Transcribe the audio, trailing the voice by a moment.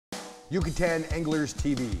Yucatan Anglers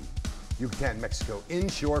TV, Yucatan, Mexico,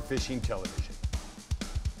 inshore fishing television.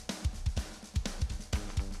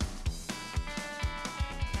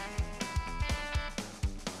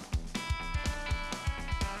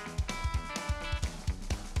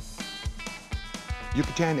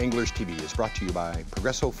 Yucatan Anglers TV is brought to you by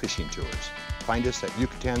Progresso Fishing Tours. Find us at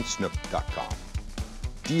YucatanSnook.com.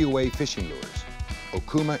 DOA Fishing Lures,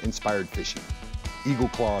 Okuma-inspired fishing, Eagle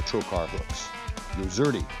Claw Trocar hooks,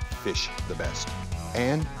 Yozerti, fish the best,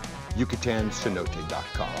 and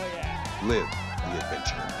YucatanCenote.com. Live the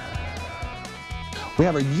adventure. We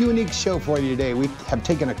have a unique show for you today. We have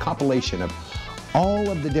taken a compilation of all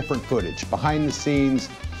of the different footage, behind the scenes,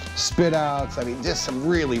 spit outs, I mean, just some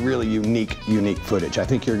really, really unique footage. I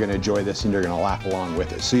think you're gonna enjoy this and you're gonna laugh along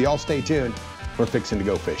with us. So y'all stay tuned. We're fixing to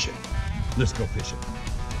go fishing. Let's go fishing.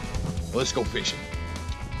 Let's go fishing.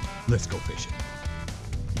 Let's go fishing.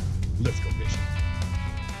 Let's go fishing.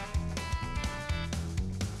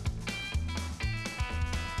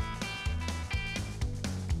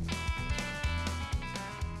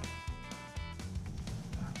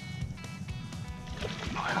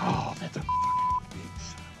 Oh, that's a big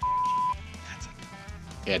son of a... That's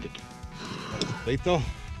a... Edit. Lethal.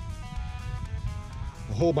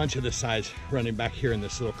 A whole bunch of this size running back here in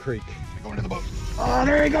this little creek. Going to the boat. Oh,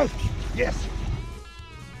 there he goes. Yes.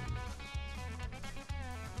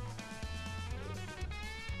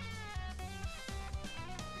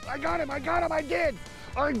 I got him, I got him, I did.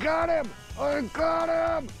 I got him, I got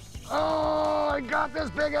him. Oh, I got this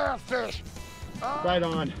big ass fish. Oh. Right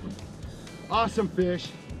on. Awesome fish.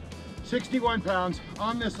 61 pounds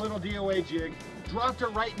on this little DOA jig. Dropped her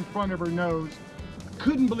right in front of her nose.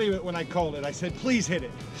 Couldn't believe it when I called it. I said, please hit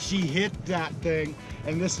it. She hit that thing,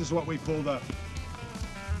 and this is what we pulled up.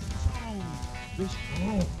 Oh, this,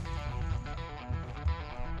 oh.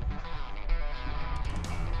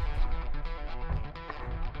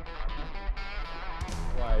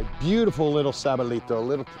 Beautiful little sabalito,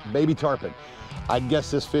 little baby tarpon. I'd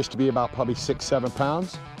guess this fish to be about probably 6-7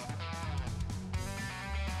 pounds.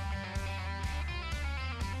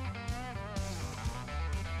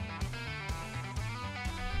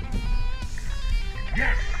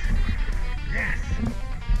 Yes! Yes!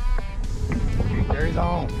 There he's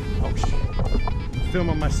on. Oh shit. I'm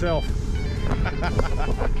filming myself.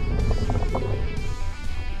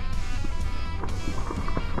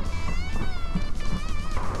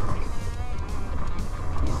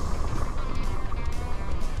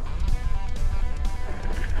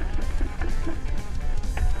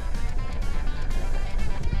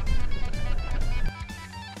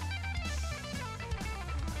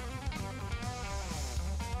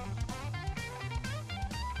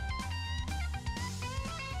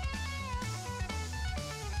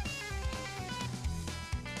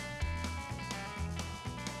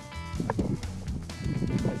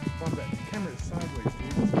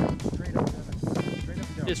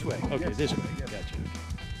 This way. Okay, yes. This way. Yes. Gotcha.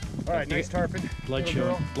 All right, nice tarpon. Blood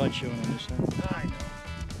showing. Blood showing on this side. I know.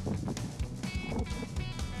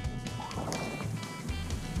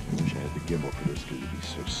 I wish I had the gimbal for this because it'd be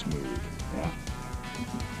so smooth. Yeah.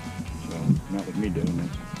 So, not with me doing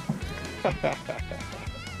this.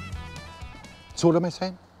 So what am I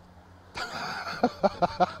saying?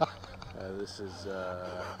 This is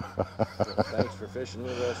thanks for fishing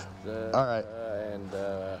with us. All right. And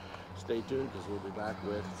stay tuned because we'll be back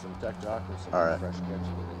with some tech talk and some All right. fresh catches.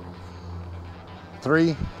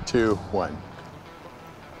 3, 2, 1.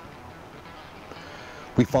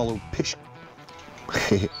 We followed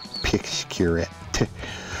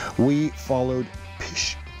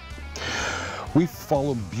We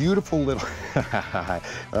followed beautiful little,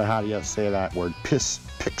 how do you say that word?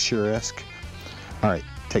 Picturesque. All right,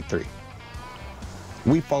 take 3.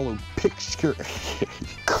 We followed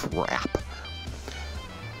crap.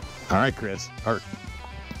 All right, Chris, or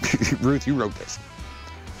Ruth, you wrote this.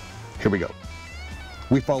 Here we go.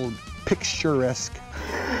 We followed picturesque.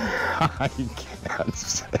 I can't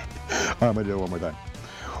say it. I'm gonna do it one more time.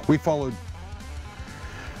 We followed,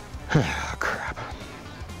 crap.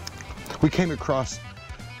 We came across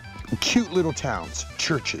cute little towns,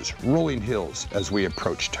 churches, rolling hills as we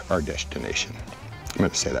approached our destination. I'm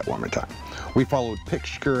gonna say that one more time. We followed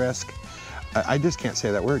picturesque. I just can't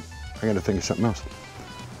say that word. I gotta think of something else.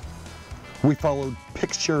 We followed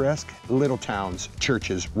picturesque little towns,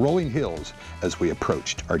 churches, rolling hills as we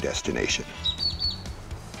approached our destination.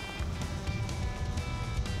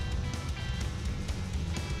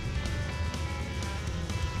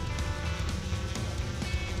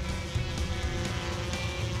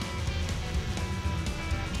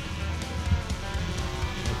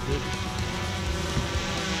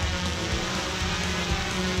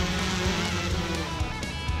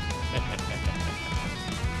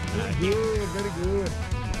 Yeah, very good.